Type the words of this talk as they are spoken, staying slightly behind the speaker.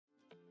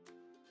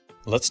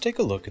Let's take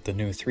a look at the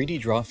new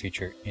 3D Draw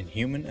feature in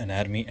Human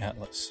Anatomy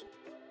Atlas.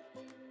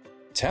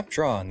 Tap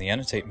Draw in the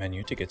Annotate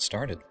menu to get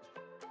started.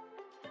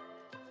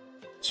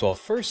 So I'll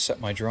first set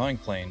my drawing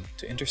plane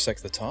to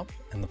intersect the top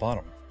and the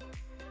bottom.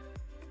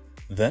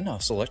 Then I'll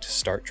select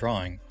Start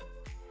Drawing.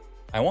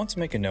 I want to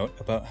make a note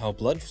about how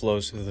blood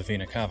flows through the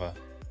vena cava.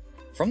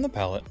 From the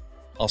palette,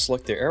 I'll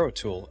select the arrow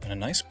tool in a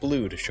nice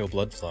blue to show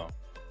blood flow.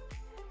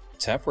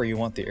 Tap where you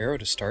want the arrow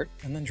to start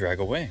and then drag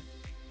away.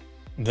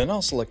 Then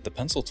I'll select the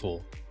pencil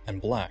tool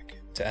and black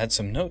to add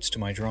some notes to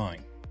my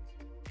drawing,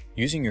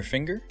 using your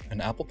finger,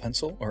 an Apple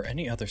Pencil, or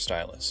any other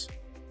stylus.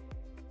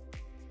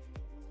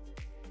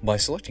 By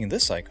selecting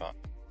this icon,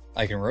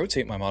 I can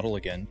rotate my model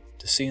again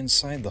to see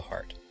inside the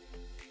heart,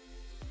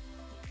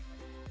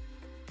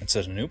 and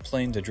set a new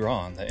plane to draw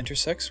on that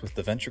intersects with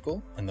the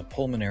ventricle and the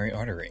pulmonary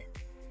artery.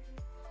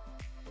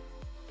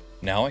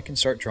 Now I can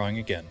start drawing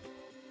again,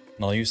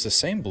 and I'll use the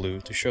same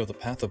blue to show the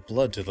path of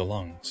blood to the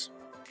lungs.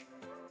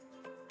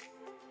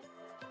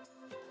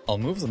 I'll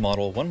move the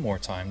model one more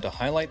time to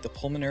highlight the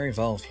pulmonary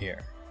valve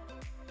here.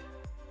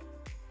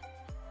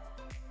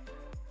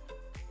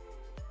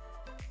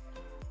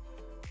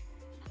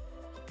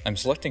 I'm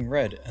selecting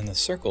red and the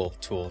circle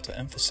tool to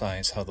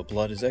emphasize how the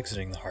blood is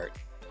exiting the heart.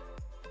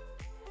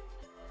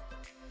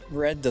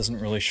 Red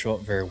doesn't really show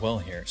up very well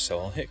here, so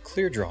I'll hit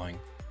Clear Drawing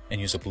and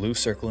use a blue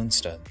circle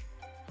instead.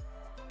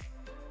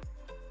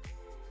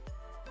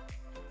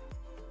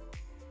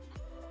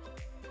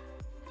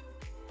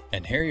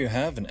 And here you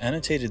have an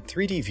annotated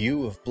 3D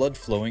view of blood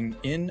flowing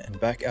in and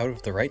back out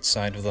of the right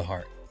side of the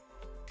heart.